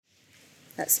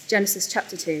That's Genesis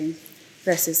chapter 2,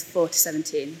 verses 4 to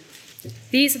 17.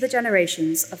 These are the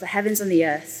generations of the heavens and the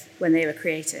earth when they were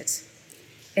created,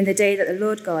 in the day that the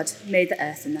Lord God made the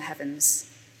earth and the heavens,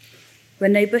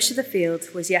 when no bush of the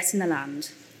field was yet in the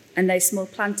land, and no small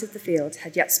plant of the field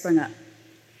had yet sprung up.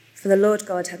 For the Lord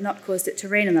God had not caused it to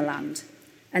rain on the land,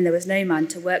 and there was no man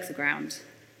to work the ground.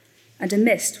 And a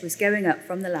mist was going up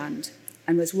from the land,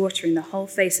 and was watering the whole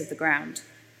face of the ground.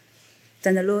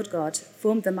 Then the Lord God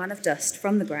formed the man of dust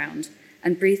from the ground,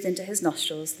 and breathed into his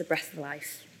nostrils the breath of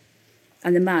life.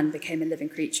 And the man became a living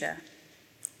creature.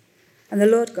 And the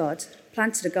Lord God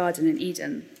planted a garden in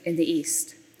Eden in the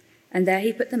east, and there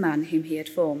he put the man whom he had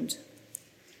formed.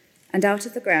 And out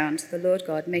of the ground the Lord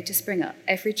God made to spring up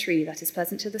every tree that is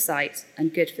pleasant to the sight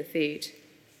and good for food.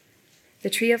 The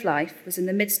tree of life was in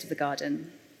the midst of the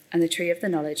garden, and the tree of the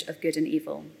knowledge of good and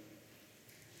evil.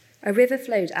 A river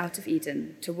flowed out of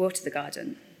Eden to water the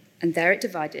garden, and there it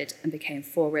divided and became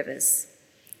 4 rivers.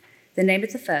 The name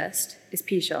of the first is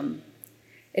Pishon.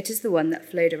 It is the one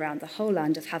that flowed around the whole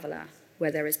land of Havilah,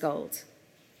 where there is gold.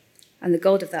 And the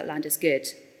gold of that land is good.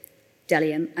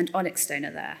 Bdellium and onyx stone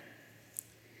are there.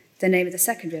 The name of the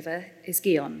second river is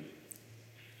Gihon.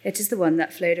 It is the one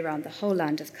that flowed around the whole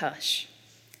land of Cush.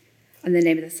 And the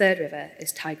name of the third river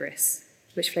is Tigris,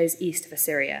 which flows east of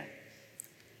Assyria.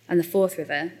 And the fourth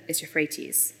river is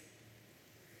Euphrates.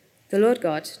 The Lord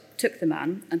God took the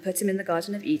man and put him in the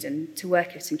Garden of Eden to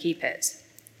work it and keep it.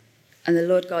 And the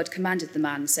Lord God commanded the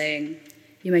man, saying,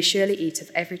 "You may surely eat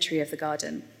of every tree of the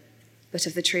garden, but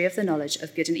of the tree of the knowledge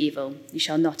of good and evil you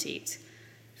shall not eat,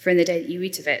 for in the day that you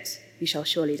eat of it, you shall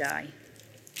surely die."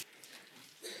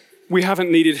 We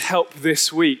haven't needed help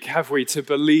this week, have we, to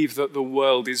believe that the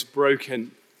world is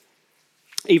broken.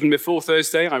 Even before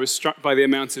Thursday, I was struck by the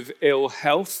amount of ill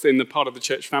health in the part of the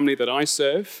church family that I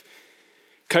serve.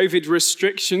 COVID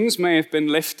restrictions may have been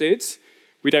lifted.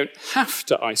 We don't have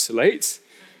to isolate,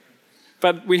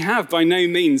 but we have by no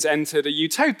means entered a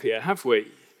utopia, have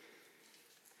we?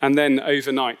 And then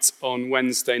overnight on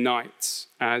Wednesday night,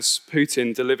 as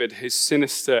Putin delivered his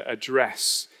sinister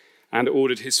address and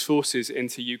ordered his forces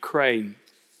into Ukraine,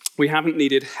 we haven't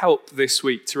needed help this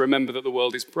week to remember that the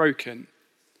world is broken.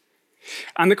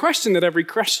 And the question that every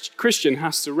Christian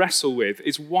has to wrestle with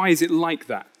is, why is it like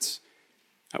that?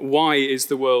 Why is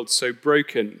the world so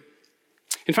broken?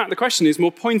 In fact, the question is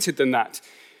more pointed than that.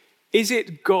 Is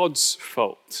it God's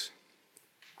fault?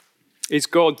 Is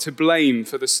God to blame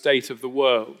for the state of the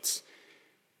world?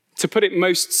 To put it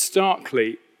most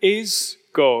starkly, is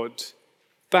God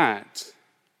bad?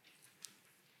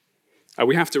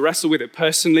 We have to wrestle with it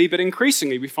personally, but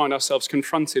increasingly we find ourselves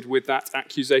confronted with that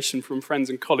accusation from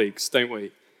friends and colleagues, don't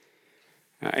we?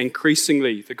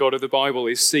 Increasingly, the God of the Bible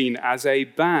is seen as a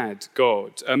bad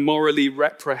God, a morally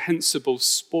reprehensible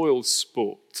spoil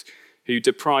sport who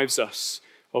deprives us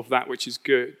of that which is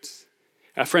good.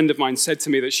 A friend of mine said to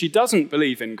me that she doesn't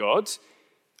believe in God,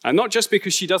 and not just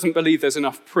because she doesn't believe there's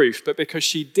enough proof, but because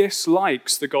she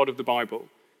dislikes the God of the Bible.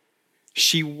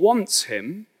 She wants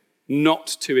him not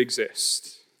to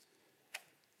exist.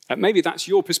 Maybe that's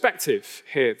your perspective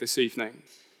here this evening.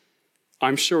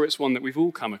 I'm sure it's one that we've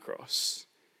all come across.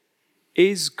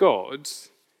 Is God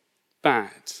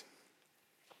bad?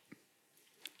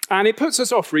 And it puts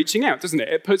us off reaching out, doesn't it?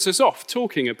 It puts us off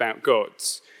talking about God.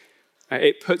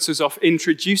 It puts us off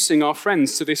introducing our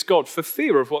friends to this God for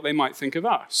fear of what they might think of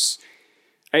us.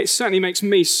 It certainly makes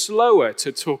me slower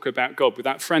to talk about God with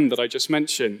that friend that I just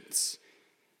mentioned.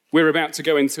 We're about to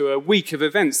go into a week of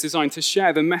events designed to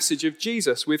share the message of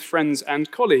Jesus with friends and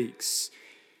colleagues.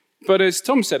 But as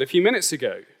Tom said a few minutes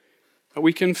ago,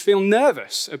 we can feel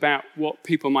nervous about what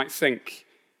people might think,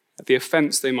 the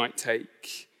offense they might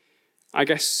take. I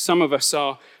guess some of us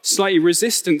are slightly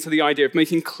resistant to the idea of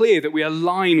making clear that we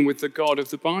align with the God of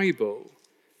the Bible.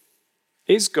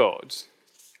 Is God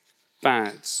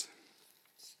bad?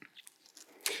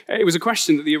 It was a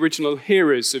question that the original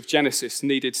hearers of Genesis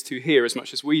needed to hear as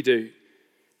much as we do.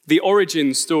 The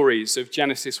origin stories of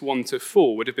Genesis 1 to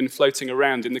 4 would have been floating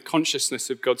around in the consciousness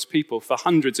of God's people for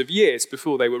hundreds of years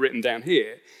before they were written down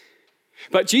here.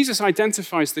 But Jesus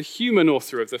identifies the human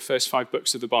author of the first 5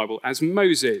 books of the Bible as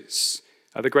Moses,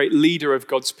 the great leader of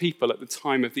God's people at the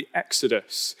time of the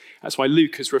Exodus. That's why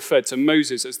Luke has referred to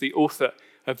Moses as the author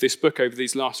of this book over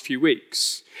these last few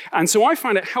weeks. And so I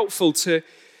find it helpful to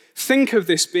think of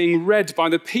this being read by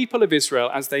the people of Israel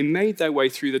as they made their way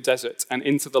through the desert and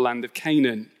into the land of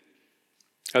Canaan.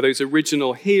 Those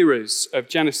original hearers of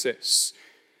Genesis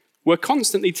were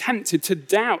constantly tempted to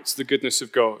doubt the goodness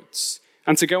of God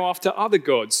and to go after other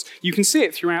gods. You can see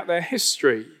it throughout their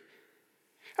history.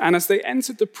 And as they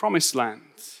entered the promised land,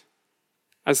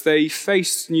 as they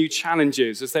faced new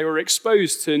challenges, as they were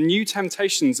exposed to new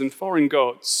temptations and foreign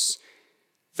gods,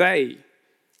 they,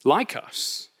 like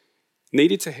us,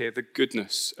 needed to hear the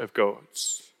goodness of God.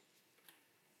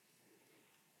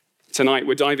 Tonight,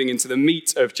 we're diving into the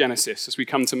meat of Genesis as we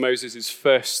come to Moses'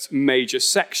 first major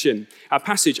section. Our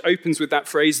passage opens with that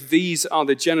phrase, "These are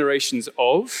the generations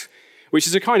of," which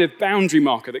is a kind of boundary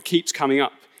marker that keeps coming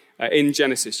up in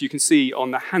Genesis. You can see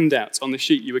on the handout on the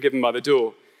sheet you were given by the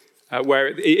door, where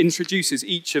it introduces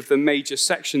each of the major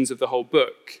sections of the whole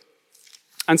book.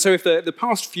 And so if the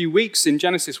past few weeks in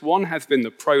Genesis 1 have been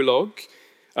the prologue,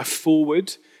 a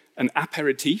forward, an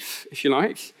aperitif, if you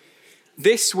like,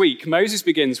 this week, Moses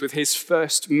begins with his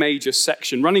first major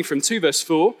section, running from 2 verse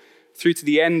 4 through to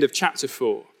the end of chapter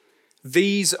 4.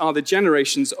 These are the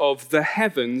generations of the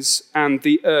heavens and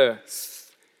the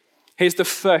earth. Here's the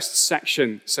first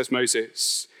section, says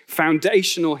Moses.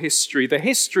 Foundational history, the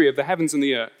history of the heavens and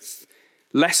the earth.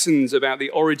 Lessons about the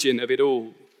origin of it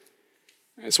all.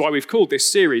 That's why we've called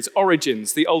this series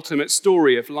Origins, the ultimate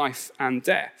story of life and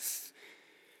death.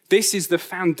 This is the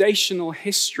foundational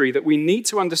history that we need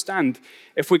to understand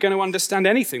if we're going to understand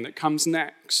anything that comes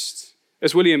next.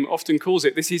 As William often calls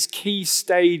it, this is key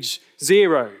stage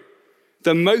 0,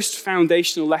 the most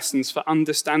foundational lessons for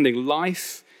understanding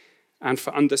life and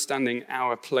for understanding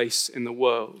our place in the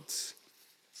world.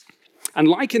 And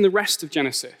like in the rest of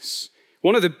Genesis,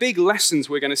 one of the big lessons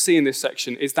we're going to see in this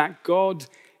section is that God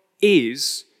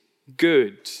is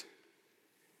good.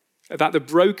 That the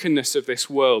brokenness of this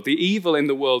world, the evil in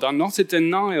the world, are not a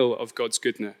denial of God's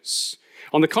goodness.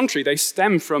 On the contrary, they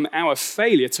stem from our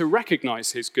failure to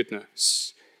recognize his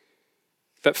goodness.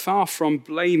 That far from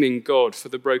blaming God for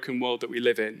the broken world that we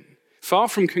live in, far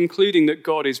from concluding that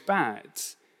God is bad,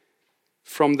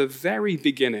 from the very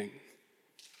beginning,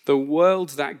 the world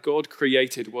that God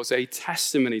created was a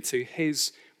testimony to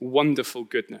his wonderful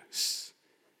goodness.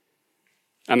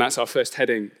 And that's our first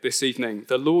heading this evening.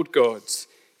 The Lord God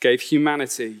gave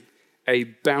humanity a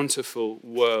bountiful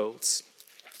world.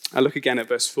 Now look again at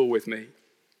verse 4 with me.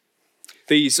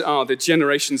 These are the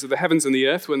generations of the heavens and the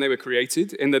earth when they were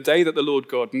created, in the day that the Lord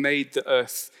God made the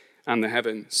earth and the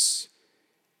heavens.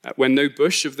 When no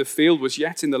bush of the field was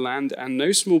yet in the land, and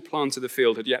no small plant of the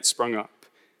field had yet sprung up.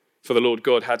 For the Lord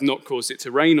God had not caused it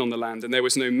to rain on the land, and there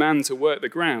was no man to work the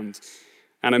ground.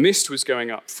 And a mist was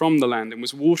going up from the land and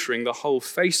was watering the whole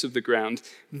face of the ground.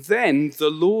 Then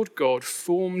the Lord God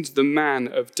formed the man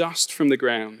of dust from the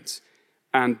ground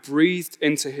and breathed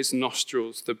into his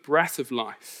nostrils the breath of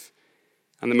life,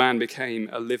 and the man became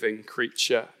a living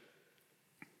creature.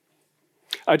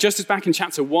 Just as back in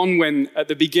chapter 1, when at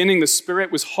the beginning the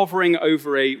Spirit was hovering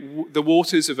over the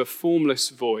waters of a formless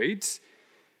void,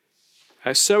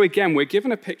 so again we're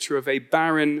given a picture of a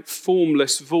barren,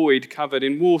 formless void covered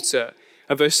in water.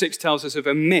 Verse 6 tells us of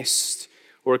a mist,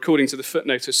 or according to the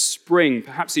footnote, a spring,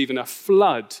 perhaps even a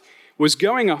flood, was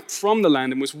going up from the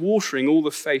land and was watering all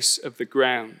the face of the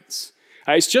ground.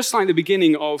 It's just like the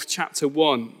beginning of chapter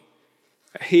 1.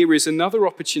 Here is another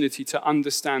opportunity to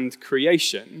understand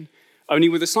creation, only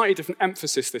with a slightly different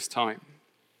emphasis this time.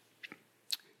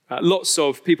 Lots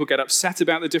of people get upset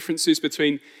about the differences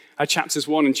between chapters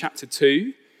 1 and chapter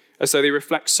 2, as though they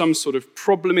reflect some sort of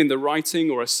problem in the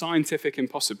writing or a scientific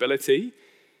impossibility.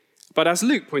 But as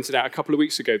Luke pointed out a couple of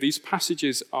weeks ago, these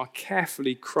passages are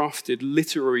carefully crafted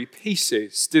literary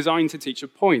pieces designed to teach a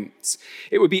point.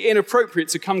 It would be inappropriate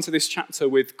to come to this chapter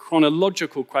with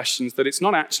chronological questions that it's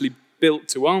not actually built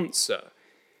to answer.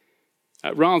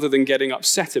 Rather than getting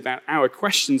upset about our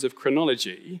questions of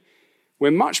chronology,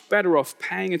 we're much better off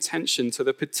paying attention to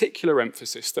the particular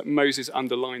emphasis that Moses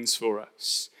underlines for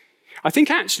us. I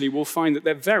think actually we'll find that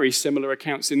they're very similar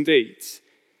accounts indeed.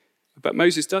 But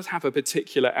Moses does have a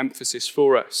particular emphasis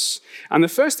for us. And the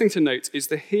first thing to note is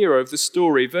the hero of the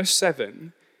story, verse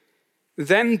 7.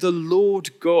 Then the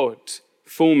Lord God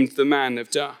formed the man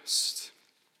of dust.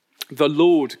 The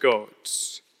Lord God.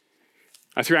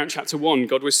 Throughout chapter 1,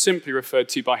 God was simply referred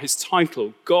to by his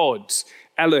title, God,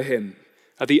 Elohim,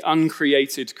 the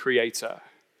uncreated creator.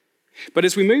 But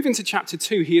as we move into chapter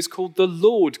 2, he is called the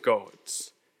Lord God,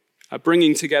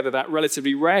 bringing together that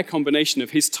relatively rare combination of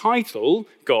his title,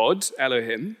 God,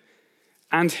 Elohim,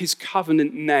 and his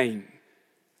covenant name,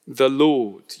 the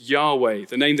Lord, Yahweh,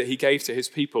 the name that he gave to his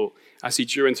people as he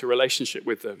drew into relationship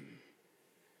with them.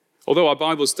 Although our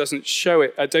Bibles don't show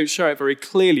it very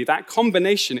clearly, that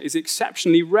combination is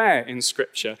exceptionally rare in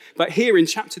Scripture. But here in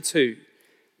chapter 2,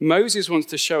 Moses wants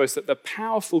to show us that the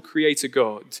powerful creator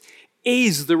God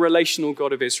is the relational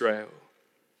God of Israel.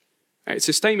 It's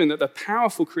a statement that the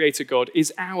powerful creator God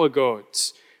is our God,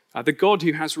 the God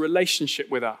who has relationship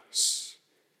with us.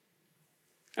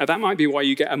 That might be why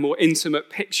you get a more intimate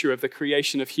picture of the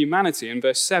creation of humanity in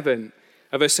verse 7.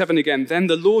 Verse 7 again, then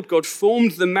the Lord God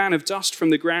formed the man of dust from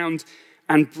the ground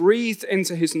and breathed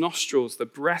into his nostrils the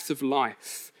breath of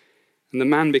life, and the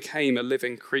man became a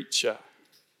living creature.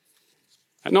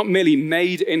 Not merely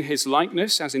made in his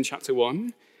likeness, as in chapter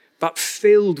 1, but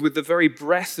filled with the very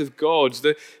breath of God,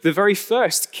 the very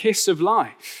first kiss of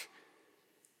life.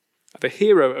 The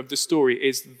hero of the story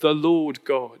is the Lord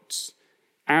God,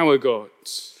 our God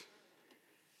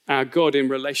in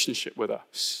relationship with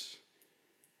us,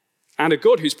 and a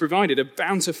God who's provided a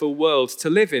bountiful world to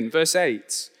live in. Verse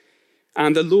 8,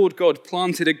 and the Lord God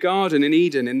planted a garden in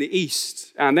Eden in the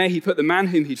east, and there he put the man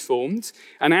whom he'd formed,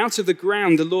 and out of the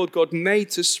ground the Lord God made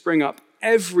to spring up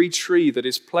every tree that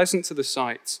is pleasant to the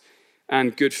sight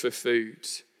and good for food.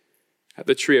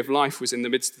 The tree of life was in the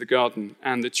midst of the garden,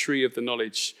 and the tree of the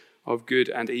knowledge of good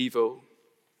and evil.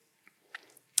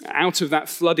 Out of that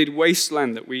flooded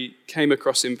wasteland that we came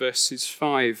across in verses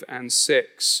 5 and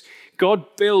 6,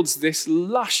 God builds this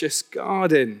luscious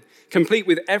garden, complete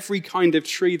with every kind of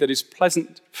tree that is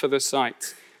pleasant for the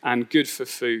sight and good for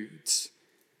food.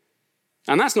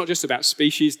 And that's not just about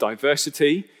species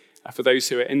diversity, for those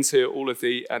who are into all of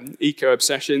the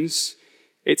eco-obsessions.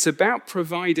 It's about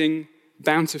providing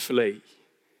bountifully.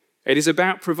 It is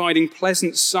about providing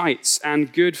pleasant sights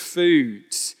and good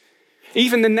food.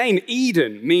 Even the name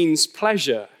Eden means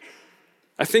pleasure.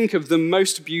 I think of the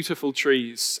most beautiful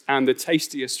trees and the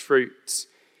tastiest fruit.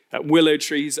 Willow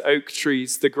trees, oak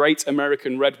trees, the great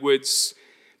American redwoods,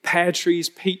 pear trees,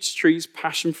 peach trees,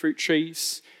 passion fruit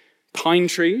trees, pine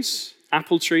trees,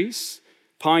 apple trees,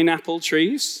 pineapple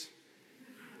trees.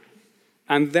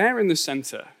 And there in the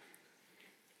center,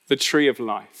 the tree of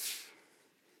life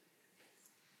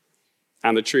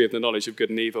and the tree of the knowledge of good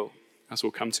and evil, as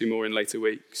we'll come to more in later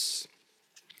weeks.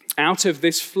 Out of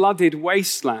this flooded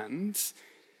wasteland,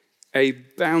 a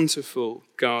bountiful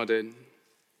garden.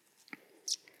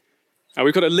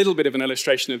 We've got a little bit of an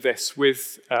illustration of this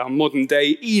with our modern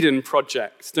day Eden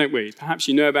project, don't we? Perhaps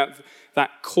you know about that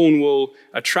Cornwall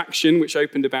attraction which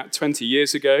opened about 20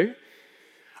 years ago.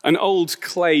 An old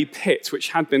clay pit which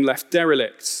had been left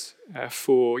derelict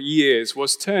for years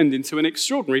was turned into an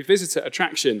extraordinary visitor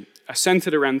attraction,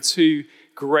 centered around two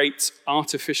great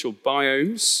artificial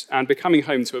biomes and becoming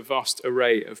home to a vast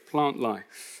array of plant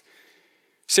life.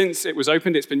 Since it was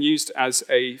opened, it's been used as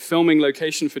a filming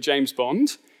location for James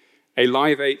Bond, a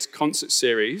Live 8 concert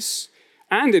series,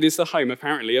 and it is the home,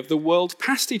 apparently, of the World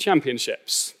Pasty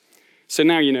Championships. So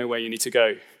now you know where you need to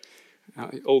go.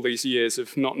 All these years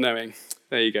of not knowing.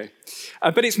 There you go.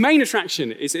 But its main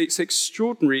attraction is its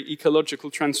extraordinary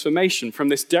ecological transformation from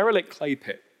this derelict clay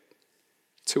pit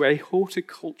to a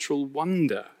horticultural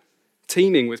wonder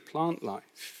teeming with plant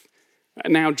life.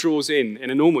 It now draws in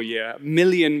a normal year, 1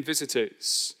 million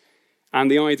visitors. And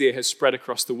the idea has spread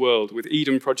across the world, with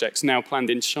Eden projects now planned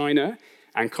in China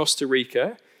and Costa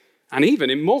Rica, and even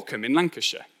in Morecambe in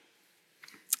Lancashire.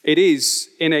 It is,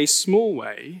 in a small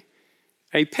way,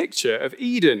 a picture of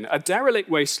Eden, a derelict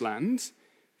wasteland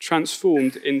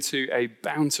transformed into a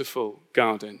bountiful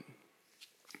garden.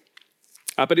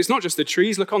 But it's not just the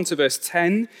trees. Look on to verse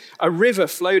 10. A river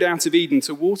flowed out of Eden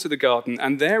to water the garden,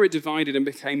 and there it divided and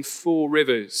became 4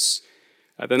 rivers.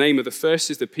 The name of the first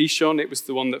is the Pishon. It was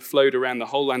the one that flowed around the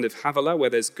whole land of Havilah,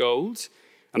 where there's gold.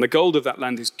 And the gold of that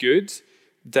land is good.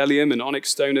 Bdellium and onyx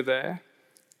stone are there.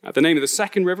 The name of the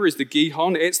second river is the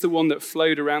Gihon. It's the one that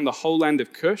flowed around the whole land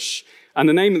of Cush. And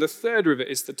the name of the third river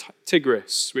is the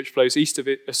Tigris, which flows east of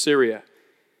Assyria.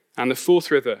 And the fourth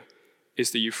river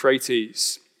is the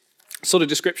Euphrates. Sort of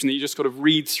description that you just sort of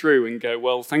read through and go,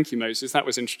 well, thank you, Moses, that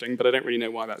was interesting, but I don't really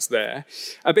know why that's there.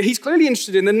 But he's clearly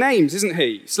interested in the names, isn't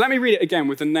he? So let me read it again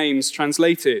with the names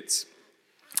translated.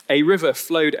 A river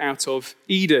flowed out of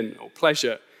Eden, or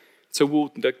pleasure, to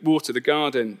water the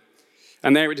garden.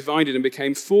 And there it divided and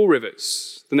became 4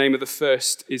 rivers. The name of the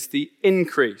first is the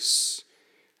Increase.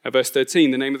 Verse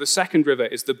 13, the name of the second river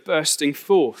is the Bursting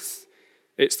Forth.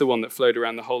 It's the one that flowed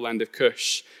around the whole land of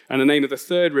Cush. And the name of the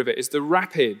third river is the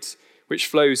Rapid, which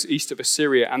flows east of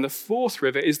Assyria. And the fourth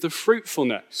river is the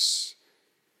Fruitfulness.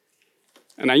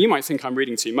 And now you might think I'm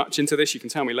reading too much into this, you can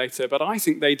tell me later, but I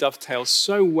think they dovetail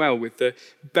so well with the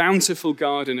bountiful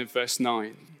garden of verse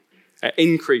 9.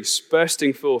 Increase,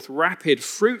 bursting forth, rapid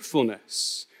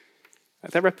fruitfulness.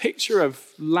 They're a picture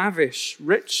of lavish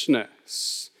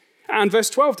richness. And verse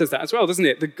 12 does that as well, doesn't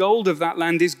it? The gold of that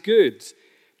land is good.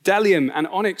 Bdellium and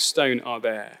onyx stone are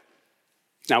there.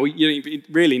 Now, you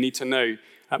really need to know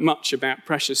much about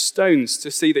precious stones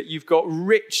to see that you've got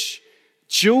rich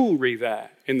jewelry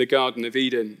there in the Garden of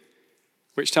Eden.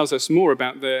 which tells us more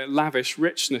about the lavish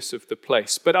richness of the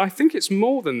place. But I think it's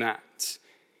more than that.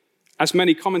 As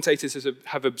many commentators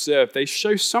have observed, they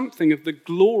show something of the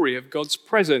glory of God's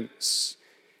presence.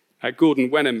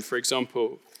 Gordon Wenham, for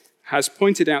example, has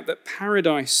pointed out that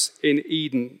paradise in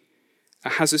Eden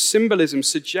has a symbolism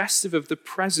suggestive of the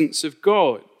presence of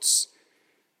God,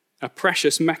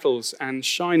 precious metals and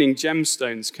shining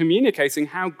gemstones, communicating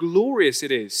how glorious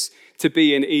it is to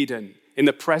be in Eden, in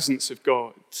the presence of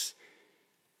God.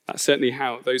 That's certainly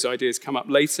how those ideas come up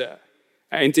later.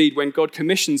 Indeed, when God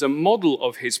commissions a model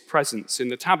of his presence in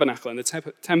the tabernacle and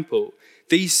the temple,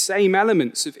 these same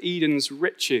elements of Eden's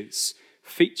riches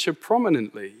feature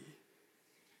prominently.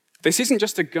 This isn't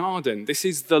just a garden, this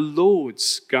is the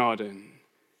Lord's garden,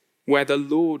 where the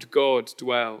Lord God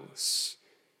dwells.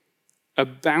 A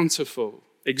bountiful,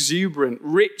 exuberant,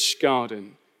 rich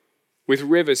garden with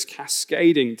rivers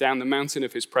cascading down the mountain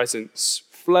of his presence,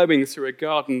 flowing through a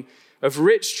garden of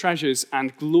rich treasures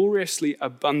and gloriously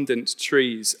abundant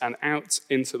trees and out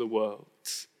into the world.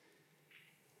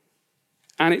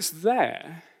 And it's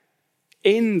there,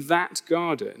 in that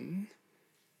garden,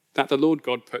 that the Lord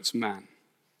God puts man.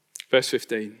 Verse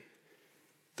 15,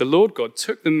 the Lord God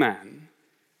took the man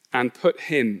and put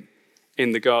him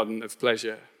in the garden of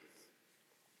pleasure.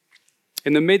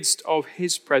 In the midst of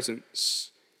his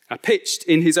presence, pitched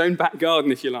in his own back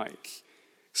garden, if you like,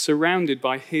 surrounded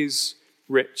by his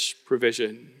rich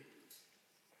provision.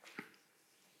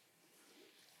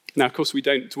 Now, of course, we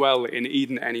don't dwell in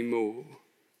Eden anymore,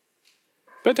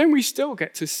 but don't we still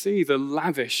get to see the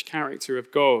lavish character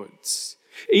of God,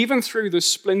 even through the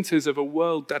splinters of a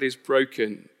world that is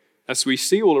broken, as we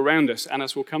see all around us, and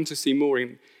as we'll come to see more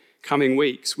in coming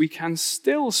weeks, we can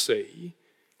still see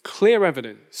clear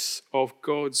evidence of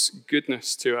God's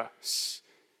goodness to us.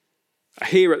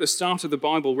 Here at the start of the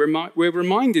Bible, we're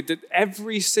reminded that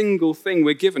every single thing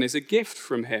we're given is a gift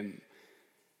from him.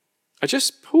 I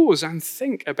just pause and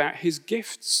think about his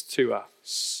gifts to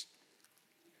us.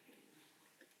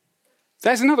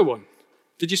 There's another one.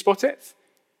 Did you spot it?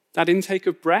 That intake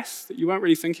of breath that you weren't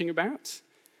really thinking about?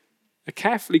 A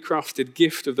carefully crafted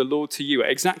gift of the Lord to you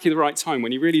at exactly the right time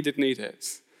when you really did need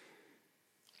it.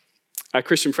 A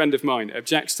Christian friend of mine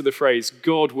objects to the phrase,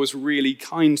 God was really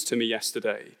kind to me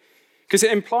yesterday, because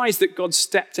it implies that God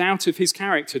stepped out of his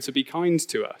character to be kind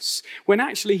to us, when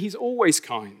actually he's always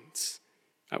kind.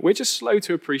 We're just slow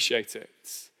to appreciate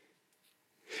it.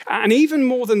 And even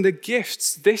more than the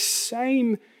gifts, this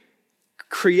same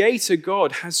Creator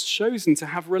God has chosen to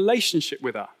have relationship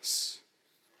with us.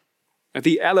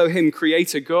 The Elohim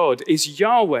Creator God is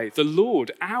Yahweh, the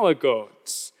Lord, our God,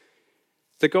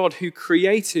 the God who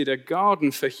created a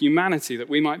garden for humanity that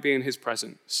we might be in his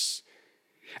presence,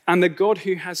 and the God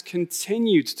who has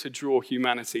continued to draw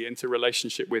humanity into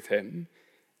relationship with him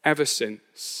ever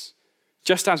since,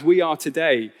 just as we are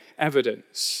today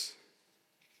evidence.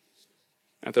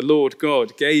 The Lord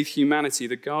God gave humanity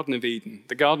the Garden of Eden,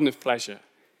 the Garden of Pleasure,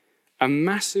 a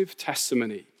massive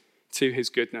testimony to his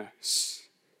goodness.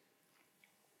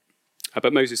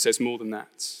 But Moses says more than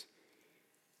that.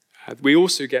 We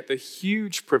also get the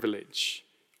huge privilege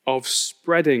of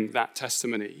spreading that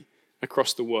testimony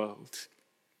across the world.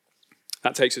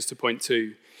 That takes us to point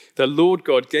 2. The Lord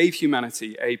God gave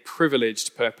humanity a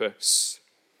privileged purpose.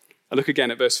 Look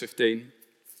again at verse 15.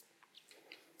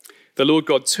 The Lord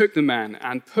God took the man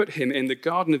and put him in the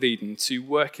Garden of Eden to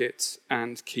work it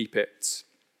and keep it.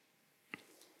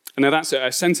 And now that's a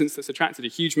sentence that's attracted a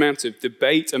huge amount of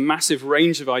debate, a massive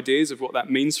range of ideas of what that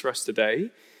means for us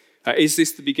today. Is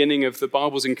this the beginning of the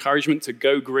Bible's encouragement to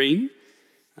go green?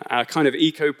 A kind of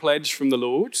eco-pledge from the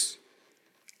Lord?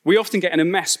 We often get in a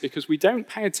mess because we don't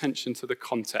pay attention to the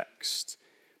context.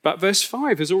 But verse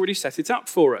 5 has already set it up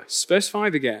for us. Verse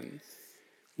 5 again.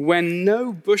 When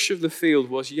no bush of the field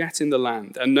was yet in the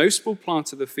land, and no small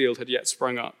plant of the field had yet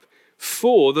sprung up,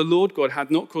 for the Lord God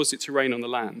had not caused it to rain on the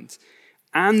land,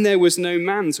 and there was no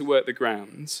man to work the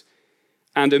ground,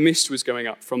 and a mist was going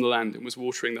up from the land and was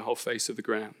watering the whole face of the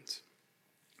ground.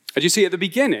 As you see at the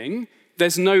beginning,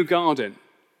 there's no garden.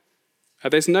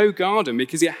 There's no garden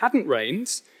because it hadn't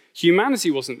rained,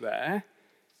 humanity wasn't there,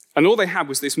 and all they had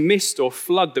was this mist or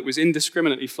flood that was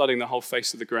indiscriminately flooding the whole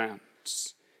face of the ground.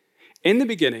 In the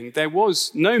beginning, there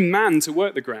was no man to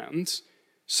work the ground,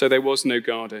 so there was no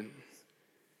garden.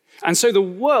 And so the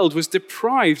world was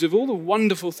deprived of all the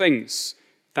wonderful things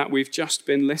that we've just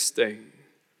been listing.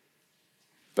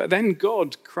 But then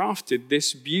God crafted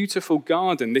this beautiful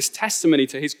garden, this testimony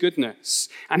to his goodness,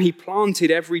 and he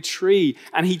planted every tree,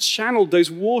 and he channeled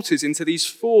those waters into these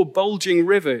 4 bulging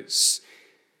rivers.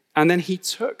 And then he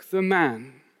took the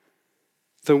man,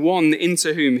 the one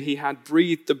into whom he had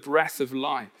breathed the breath of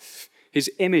life, his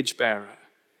image bearer.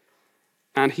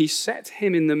 And he set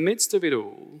him in the midst of it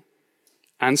all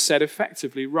and said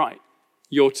effectively, right,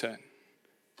 your turn.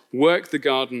 Work the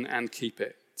garden and keep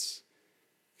it.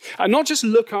 And not just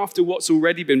look after what's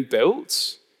already been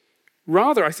built.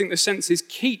 Rather, I think the sense is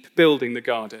keep building the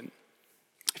garden.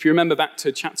 If you remember back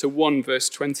to chapter 1, verse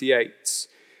 28,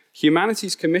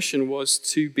 humanity's commission was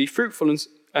to be fruitful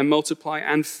and multiply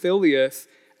and fill the earth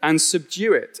and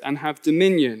subdue it and have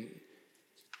dominion.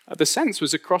 The sense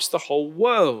was across the whole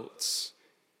world.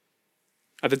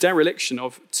 The dereliction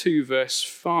of 2 verse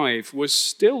 5 was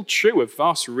still true of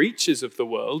vast reaches of the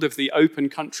world, of the open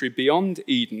country beyond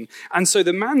Eden. And so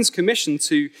the man's commission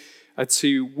to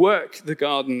work the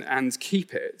garden and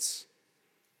keep it,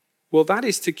 well, that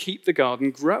is to keep the garden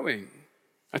growing,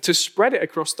 to spread it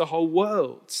across the whole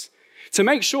world, to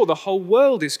make sure the whole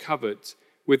world is covered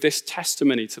with this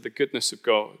testimony to the goodness of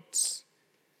God.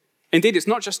 Indeed, it's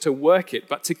not just to work it,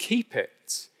 but to keep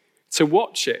it, to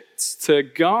watch it, to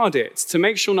guard it, to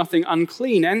make sure nothing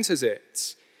unclean enters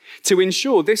it, to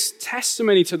ensure this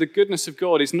testimony to the goodness of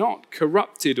God is not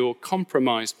corrupted or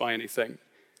compromised by anything.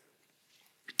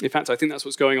 In fact, I think that's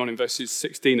what's going on in verses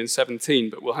 16 and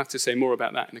 17, but we'll have to say more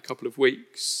about that in a couple of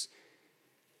weeks.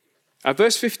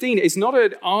 Verse 15 is not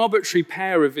an arbitrary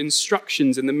pair of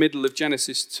instructions in the middle of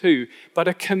Genesis 2, but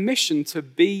a commission to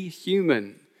be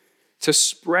human, to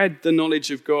spread the knowledge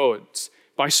of God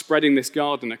by spreading this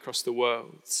garden across the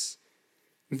world.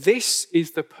 This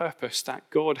is the purpose that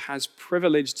God has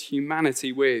privileged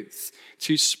humanity with,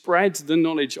 to spread the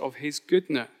knowledge of his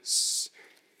goodness.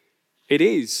 It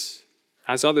is,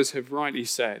 as others have rightly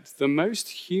said, the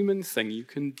most human thing you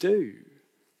can do.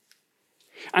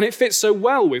 And it fits so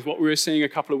well with what we were seeing a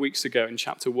couple of weeks ago in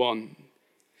chapter 1.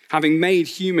 Having made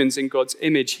humans in God's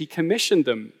image, he commissioned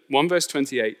them, 1 verse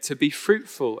 28, to be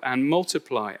fruitful and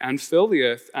multiply and fill the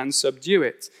earth and subdue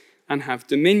it and have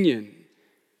dominion.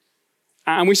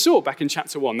 And we saw back in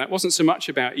chapter 1, that wasn't so much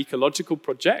about ecological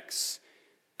projects,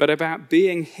 but about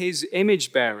being his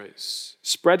image bearers,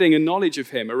 spreading a knowledge of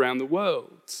him around the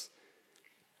world.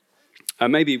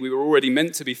 Maybe we were already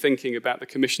meant to be thinking about the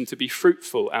commission to be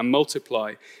fruitful and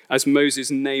multiply as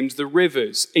Moses named the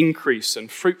rivers, increase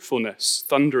and fruitfulness,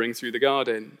 thundering through the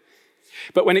garden.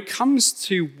 But when it comes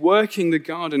to working the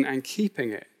garden and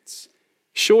keeping it,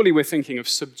 surely we're thinking of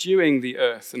subduing the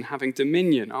earth and having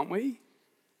dominion, aren't we?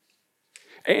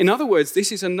 In other words,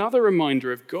 this is another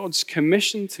reminder of God's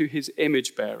commission to his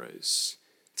image bearers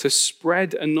to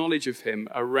spread a knowledge of him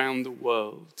around the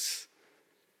world.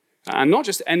 And not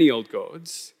just any old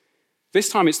gods. This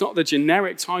time it's not the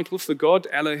generic title for God,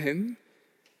 Elohim.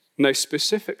 No,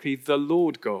 specifically the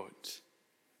Lord God,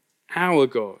 our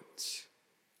good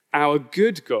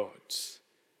God,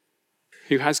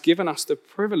 who has given us the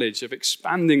privilege of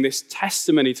expanding this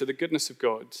testimony to the goodness of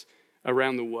God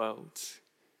around the world.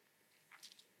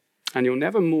 And you're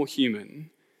never more human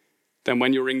than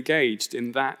when you're engaged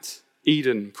in that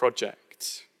Eden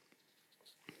project.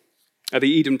 The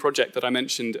Eden project that I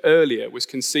mentioned earlier was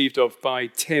conceived of by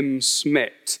Tim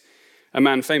Smith, a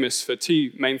man famous for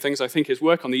two main things, I think, his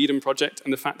work on the Eden project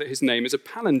and the fact that his name is a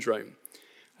palindrome.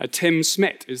 Tim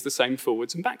Smith is the same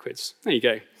forwards and backwards. There you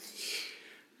go.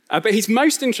 But he's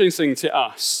most interesting to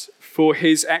us for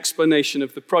his explanation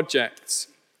of the project.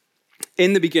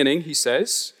 In the beginning, he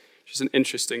says, which is an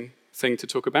interesting thing to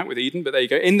talk about with Eden, but there you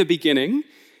go. In the beginning,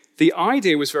 the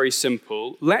idea was very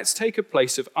simple. Let's take a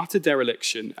place of utter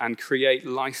dereliction and create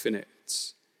life in it.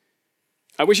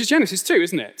 Which is Genesis 2,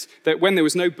 isn't it? That when there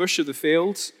was no bush of the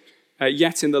field,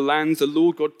 yet in the land, the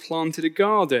Lord God planted a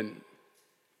garden.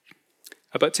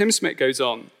 But Tim Smith goes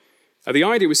on. The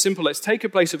idea was simple. Let's take a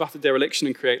place of utter dereliction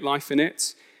and create life in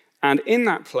it. And in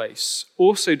that place,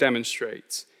 also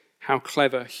demonstrate how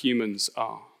clever humans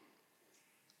are.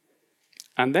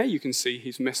 And there you can see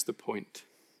he's missed the point.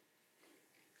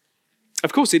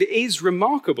 Of course, it is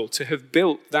remarkable to have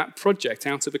built that project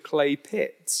out of a clay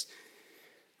pit.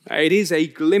 It is a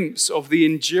glimpse of the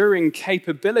enduring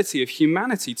capability of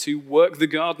humanity to work the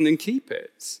garden and keep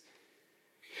it.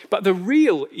 But the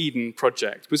real Eden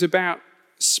project was about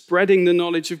spreading the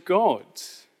knowledge of God.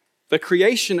 The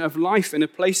creation of life in a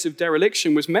place of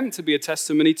dereliction was meant to be a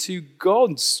testimony to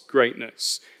God's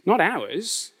greatness, not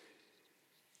ours.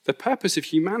 The purpose of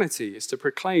humanity is to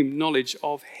proclaim knowledge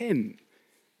of him,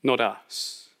 not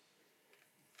us.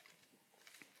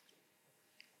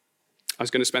 I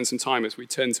was going to spend some time as we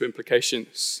turn to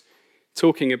implications,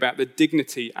 talking about the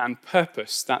dignity and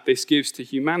purpose that this gives to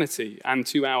humanity and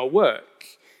to our work.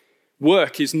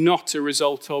 Work is not a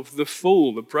result of the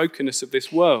fall, the brokenness of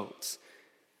this world.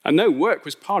 And no, work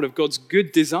was part of God's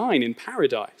good design in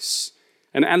paradise.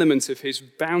 an element of his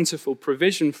bountiful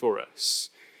provision for us.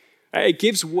 It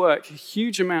gives work a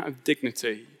huge amount of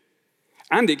dignity,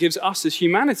 and it gives us as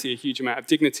humanity a huge amount of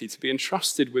dignity to be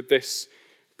entrusted with this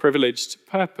privileged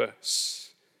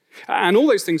purpose. And all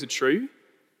those things are true,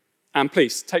 and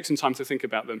please take some time to think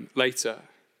about them later.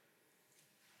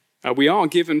 We are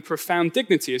given profound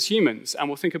dignity as humans, and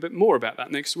we'll think a bit more about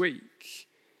that next week.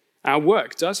 Our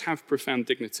work does have profound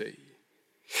dignity.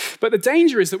 But the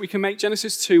danger is that we can make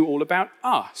Genesis 2 all about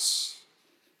us.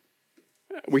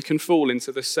 We can fall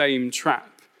into the same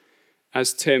trap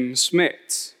as Tim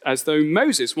Smith, as though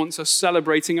Moses wants us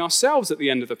celebrating ourselves at the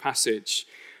end of the passage.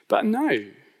 But no,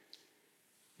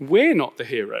 we're not the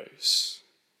heroes.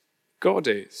 God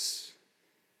is.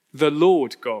 The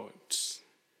Lord God.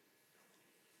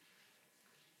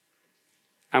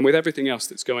 And with everything else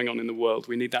that's going on in the world,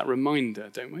 we need that reminder,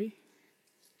 don't we?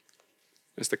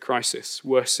 As the crisis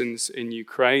worsens in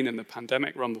Ukraine and the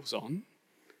pandemic rumbles on,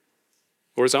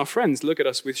 or as our friends look at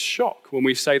us with shock when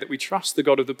we say that we trust the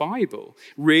God of the Bible.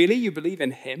 Really, you believe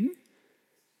in him?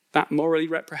 That morally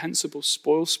reprehensible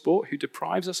spoilsport who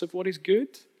deprives us of what is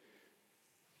good?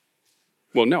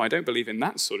 Well, no, I don't believe in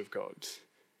that sort of God.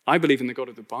 I believe in the God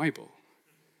of the Bible,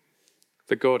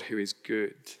 the God who is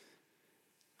good,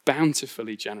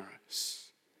 bountifully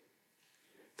generous.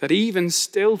 That even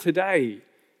still today,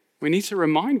 we need to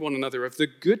remind one another of the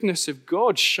goodness of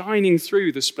God shining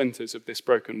through the splinters of this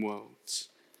broken world.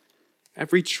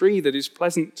 Every tree that is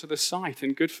pleasant to the sight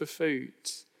and good for food.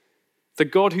 The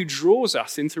God who draws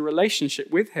us into relationship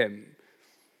with him.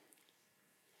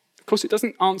 Of course, it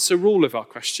doesn't answer all of our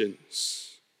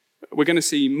questions. We're going to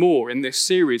see more in this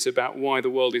series about why the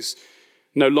world is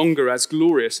no longer as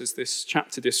glorious as this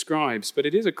chapter describes, but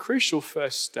it is a crucial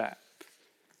first step.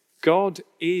 God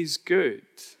is good.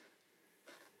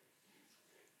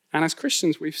 And as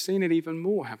Christians, we've seen it even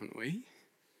more, haven't we?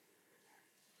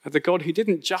 The God who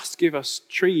didn't just give us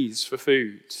trees for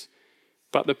food,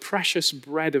 but the precious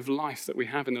bread of life that we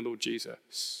have in the Lord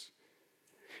Jesus.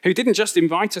 Who didn't just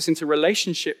invite us into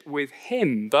relationship with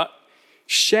him, but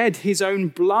shed his own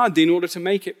blood in order to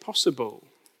make it possible.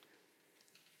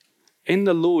 In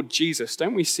the Lord Jesus,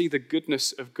 don't we see the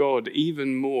goodness of God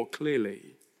even more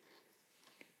clearly?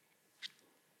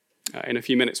 In a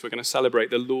few minutes, we're going to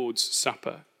celebrate the Lord's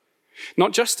Supper.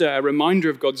 Not just a reminder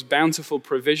of God's bountiful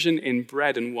provision in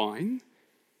bread and wine,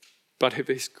 but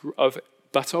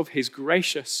of his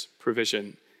gracious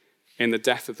provision in the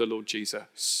death of the Lord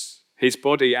Jesus, his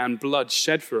body and blood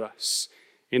shed for us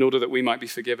in order that we might be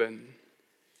forgiven.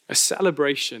 A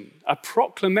celebration, a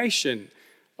proclamation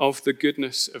of the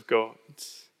goodness of God.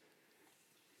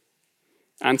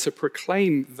 And to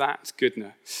proclaim that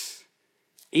goodness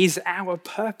is our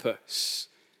purpose.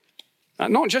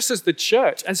 Not just as the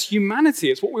church, as humanity.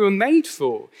 It's what we were made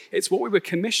for. It's what we were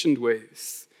commissioned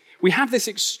with. We have this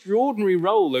extraordinary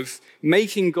role of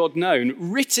making God known,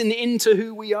 written into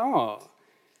who we are.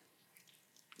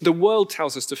 The world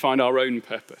tells us to find our own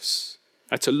purpose,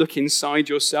 to look inside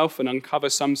yourself and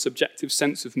uncover some subjective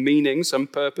sense of meaning, some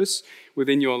purpose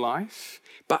within your life.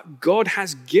 But God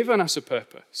has given us a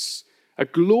purpose, a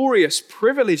glorious,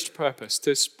 privileged purpose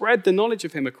to spread the knowledge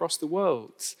of him across the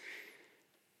world.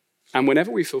 And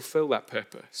whenever we fulfill that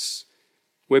purpose,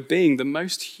 we're being the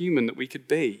most human that we could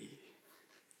be.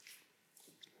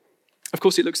 Of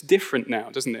course, it looks different now,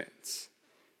 doesn't it?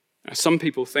 Some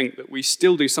people think that we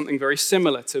still do something very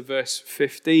similar to verse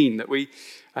 15, that we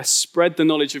spread the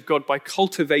knowledge of God by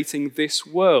cultivating this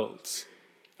world.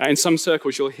 In some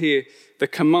circles, you'll hear the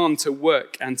command to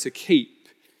work and to keep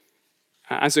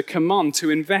as a command to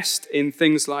invest in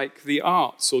things like the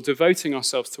arts or devoting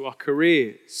ourselves to our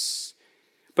careers.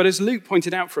 But as Luke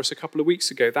pointed out for us a couple of weeks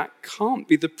ago, that can't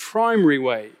be the primary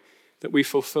way that we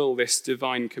fulfill this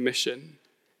divine commission.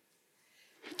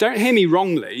 Don't hear me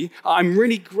wrongly. I'm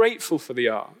really grateful for the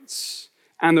arts.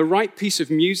 And the right piece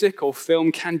of music or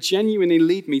film can genuinely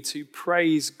lead me to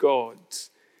praise God.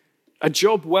 A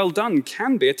job well done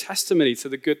can be a testimony to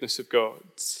the goodness of God.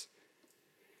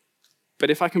 But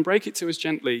if I can break it to us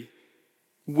gently,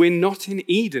 we're not in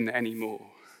Eden anymore.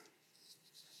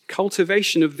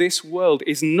 Cultivation of this world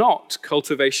is not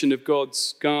cultivation of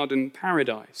God's garden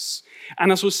paradise.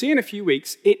 And as we'll see in a few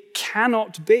weeks, it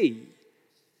cannot be.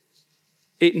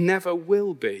 It never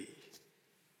will be.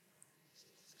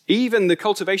 Even the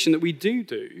cultivation that we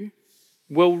do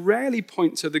will rarely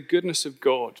point to the goodness of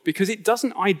God because it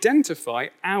doesn't identify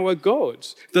our God,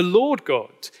 the Lord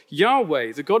God,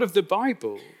 Yahweh, the God of the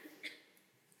Bible.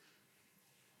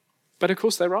 But of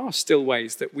course, there are still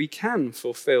ways that we can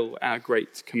fulfill our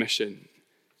Great Commission.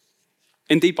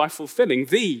 Indeed, by fulfilling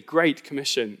the Great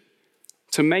Commission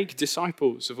to make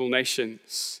disciples of all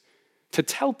nations, to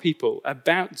tell people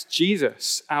about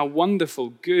Jesus, our wonderful,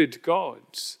 good God.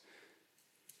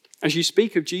 As you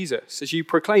speak of Jesus, as you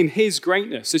proclaim his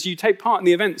greatness, as you take part in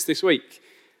the events this week,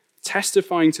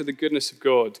 testifying to the goodness of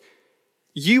God,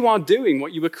 you are doing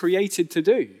what you were created to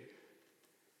do.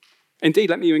 Indeed,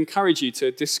 let me encourage you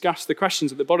to discuss the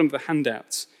questions at the bottom of the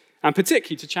handouts, and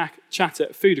particularly to chat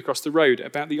at food across the road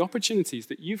about the opportunities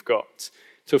that you've got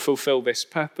to fulfill this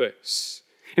purpose.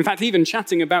 In fact, even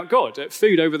chatting about God at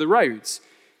food over the roads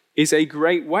is a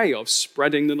great way of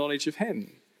spreading the knowledge of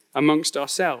him amongst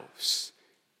ourselves,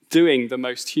 doing the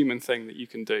most human thing that you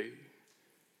can do.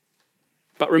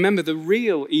 But remember, the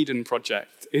real Eden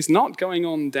project is not going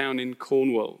on down in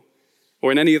Cornwall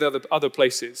or in any of the other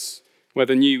places where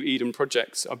the new Eden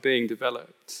projects are being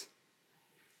developed.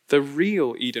 The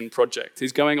real Eden project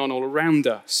is going on all around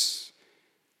us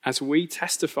as we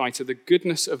testify to the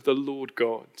goodness of the Lord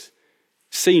God,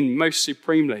 seen most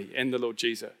supremely in the Lord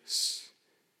Jesus.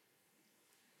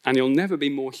 And you'll never be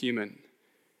more human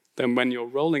than when you're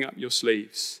rolling up your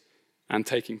sleeves and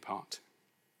taking part.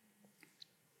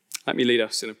 Let me lead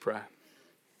us in a prayer.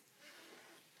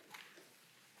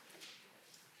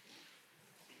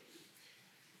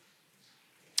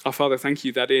 Our Father, thank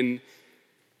you that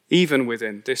even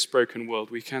within this broken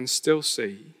world, we can still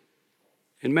see,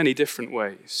 in many different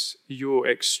ways, your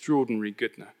extraordinary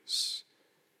goodness.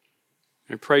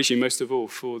 I praise you most of all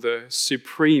for the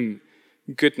supreme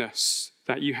goodness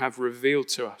that you have revealed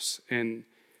to us in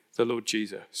the Lord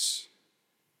Jesus.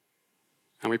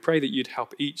 And we pray that you'd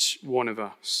help each one of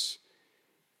us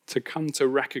to come to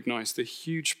recognize the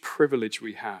huge privilege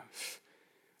we have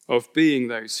of being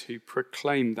those who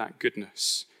proclaim that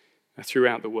goodness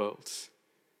throughout the world.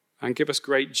 And give us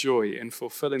great joy in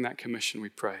fulfilling that commission, we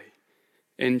pray.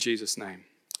 In Jesus' name,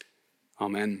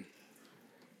 amen.